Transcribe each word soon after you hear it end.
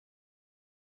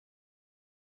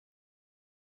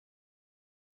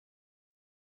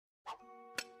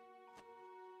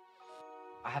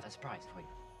I have a surprise for you.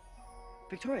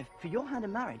 Victoria, for your hand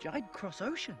in marriage, I'd cross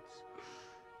oceans.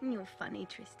 You're funny,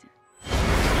 Tristan.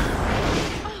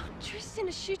 Oh, Tristan,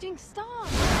 a shooting star.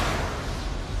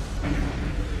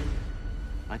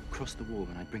 I'd cross the wall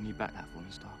and I'd bring you back that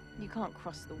fallen star. You can't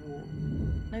cross the wall.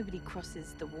 Nobody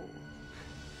crosses the wall.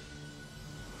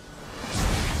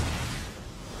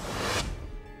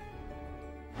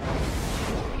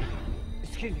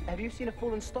 Excuse me, have you seen a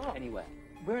fallen star anywhere?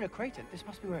 We're in a crater. This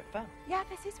must be where it fell. Yeah,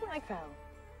 this is where I fell.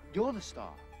 You're the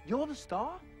star. You're the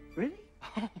star? Really?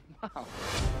 Oh, wow.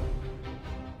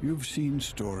 You've seen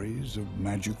stories of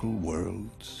magical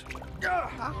worlds,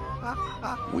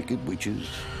 wicked witches,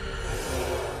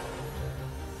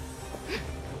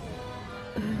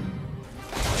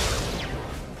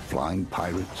 flying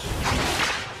pirates,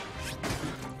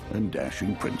 and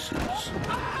dashing princes.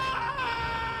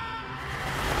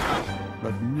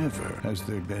 But never has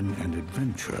there been an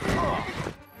adventure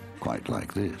quite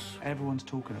like this. Everyone's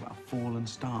talking about a fallen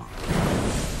star.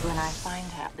 When I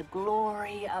find her, the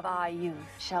glory of our youth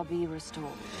shall be restored.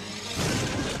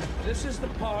 This is the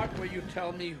part where you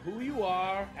tell me who you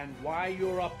are and why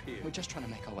you're up here. We're just trying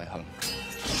to make our way home.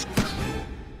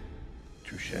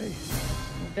 Touché.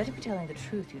 You better be telling the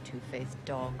truth, you two-faced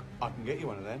dog. I can get you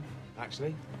one of them,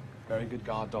 actually. Very good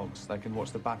guard dogs. They can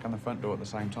watch the back and the front door at the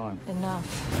same time. Enough.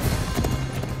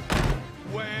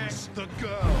 Where's the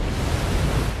girl?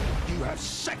 You have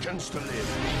seconds to live.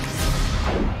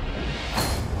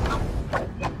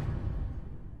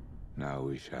 Now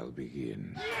we shall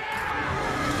begin.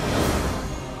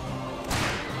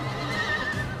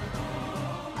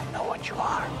 I know what you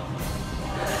are.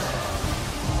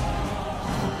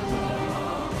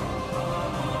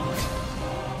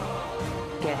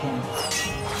 Get him.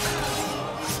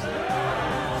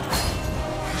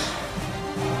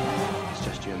 It's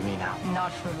just you and me now.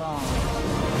 Not for long.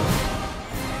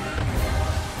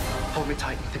 Hold me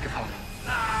tight and think of home.